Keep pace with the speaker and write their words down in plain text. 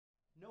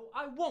No,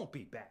 I won't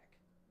be back.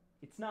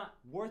 It's not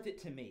worth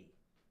it to me.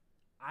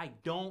 I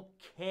don't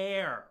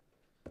care.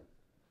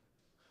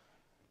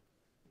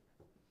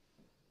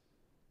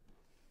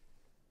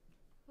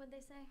 What'd they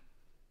say?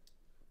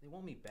 They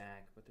want me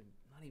back, but they're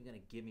not even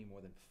gonna give me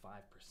more than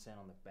 5%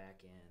 on the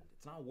back end.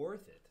 It's not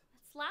worth it.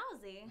 That's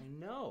lousy. I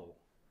know.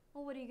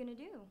 Well, what are you gonna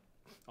do?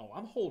 Oh,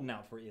 I'm holding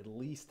out for at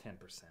least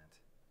 10%.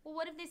 Well,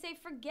 what if they say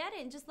forget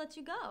it and just let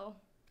you go?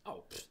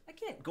 Oh, I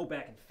can't go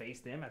back and face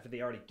them after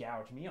they already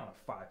gouged me on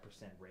a 5%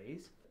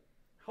 raise.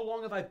 How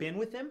long have I been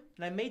with them?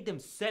 And I made them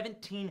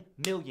 $17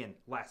 million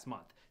last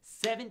month.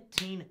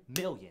 $17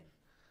 million.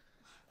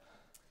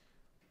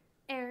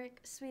 Eric,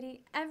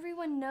 sweetie,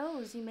 everyone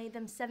knows you made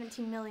them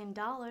 $17 million.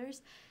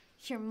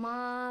 Your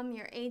mom,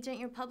 your agent,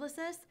 your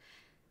publicist.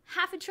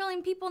 500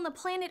 billion people on the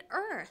planet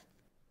Earth.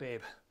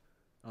 Babe,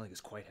 I don't think it's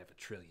quite 500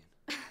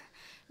 billion.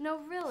 No,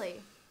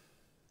 really.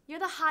 You're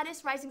the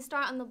hottest rising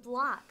star on the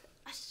block.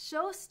 A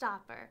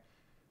showstopper.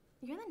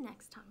 You're the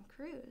next Tom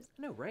Cruise.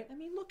 I know, right? I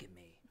mean, look at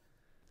me.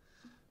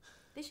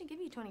 They should give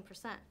you 20%.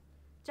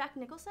 Jack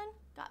Nicholson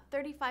got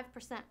 35%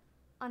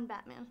 on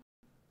Batman.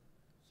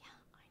 Yeah,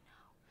 I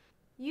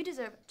know. You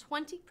deserve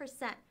 20%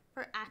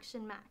 for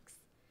Action Max.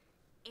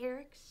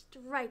 Eric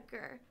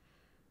Stryker.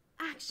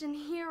 Action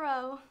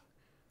hero.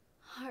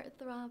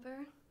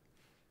 Heartthrobber.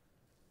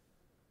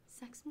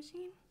 Sex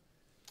machine?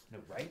 No,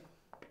 right?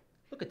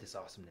 Look at this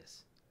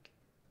awesomeness.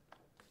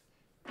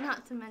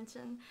 Not to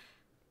mention,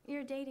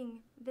 you're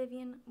dating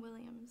Vivian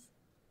Williams.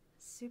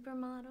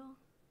 Supermodel.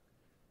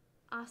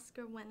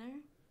 Oscar winner.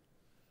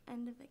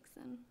 And a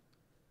vixen.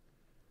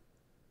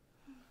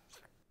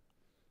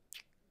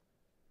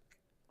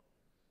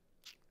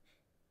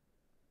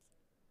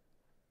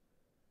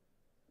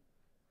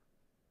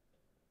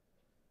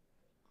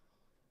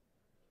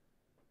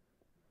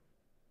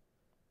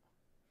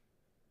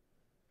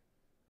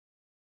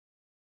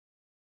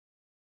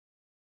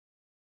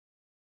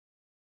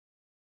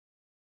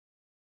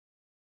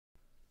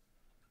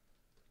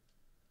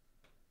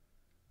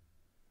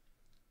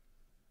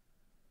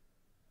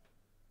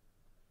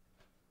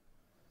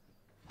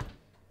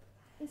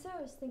 And so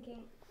I was thinking,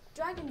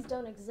 dragons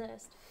don't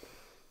exist,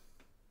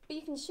 but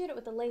you can shoot it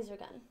with a laser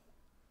gun.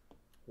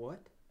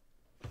 What?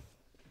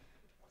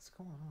 What's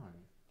going on?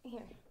 Here,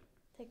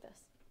 take this.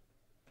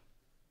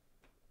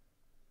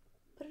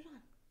 Put it on.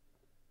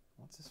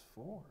 What's this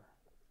for?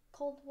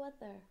 Cold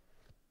weather.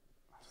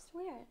 Just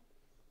wear it.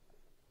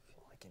 I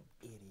feel like an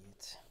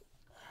idiot.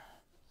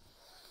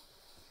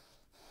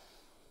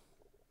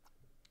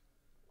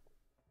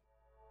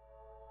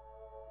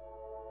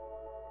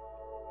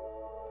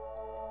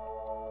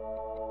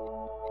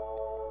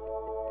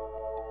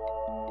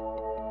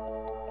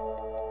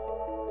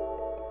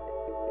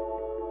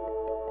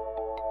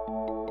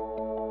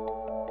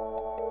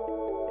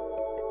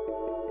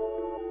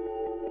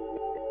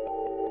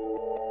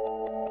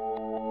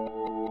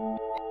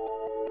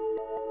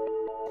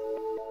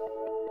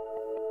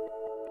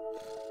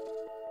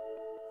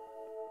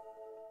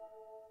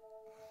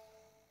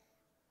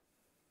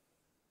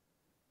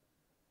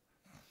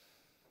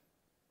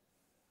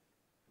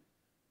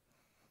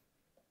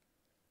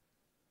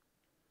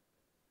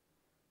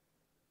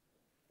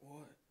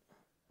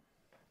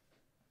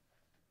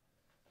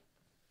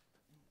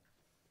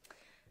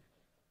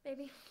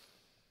 Baby,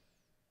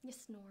 you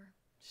snore.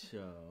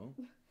 So?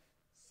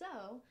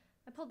 So,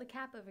 I pulled the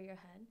cap over your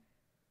head,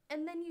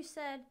 and then you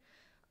said,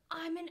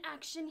 I'm an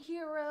action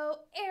hero,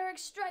 Eric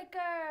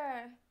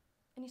Stryker!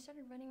 And you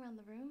started running around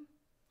the room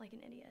like an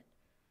idiot.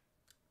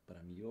 But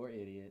I'm your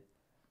idiot.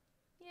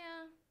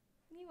 Yeah,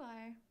 you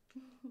are.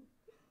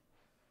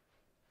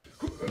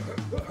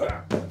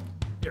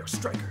 Eric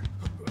Stryker.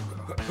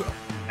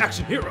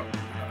 Action hero.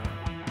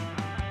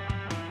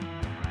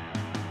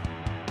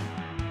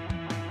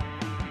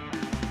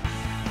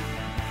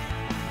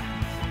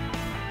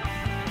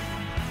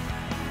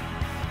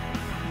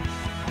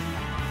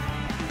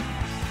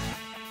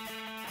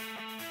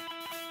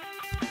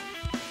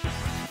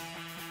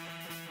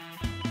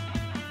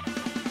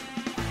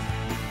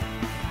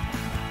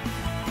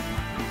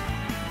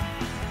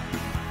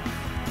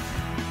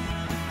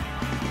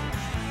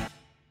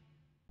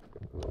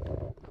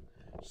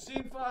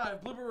 Scene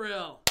 5, blooper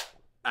reel.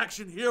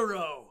 Action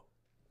hero.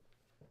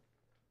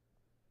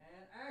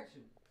 And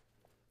action.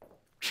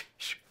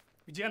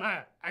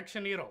 Jeannine,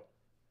 action hero.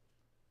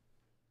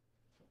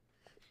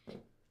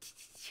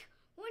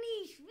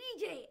 Monish,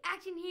 VJ,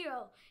 action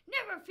hero.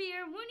 Never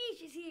fear,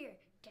 Monish is here.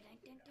 Dun,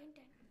 dun, dun,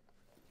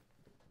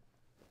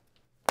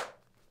 dun.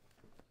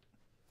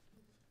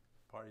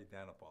 Party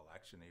Danapol,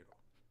 action hero.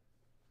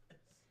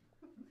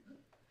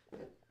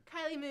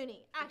 Kylie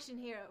Mooney, action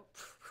hero.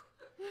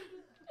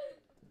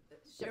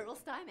 Cheryl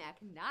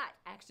Stymack, not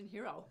action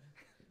hero.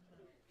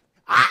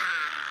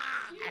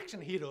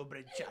 Action hero,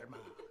 Brad Sharma.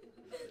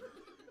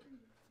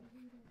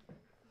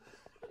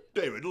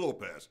 David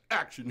Lopez,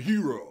 action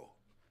hero.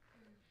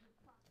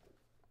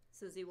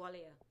 Susie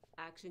Walia,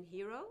 action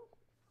hero.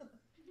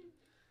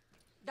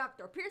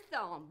 Dr.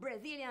 Pearson,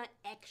 Brazilian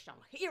action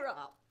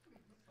hero.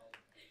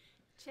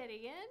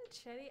 Chetty in,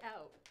 Chetty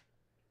out.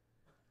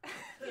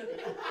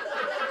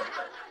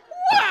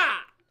 Wah!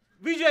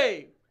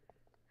 VJ,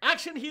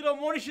 action hero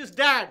Monish's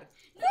dad.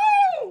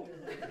 Woo!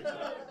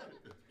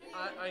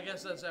 I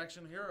guess that's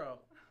action hero.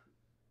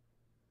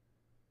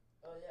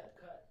 Oh yeah,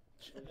 cut.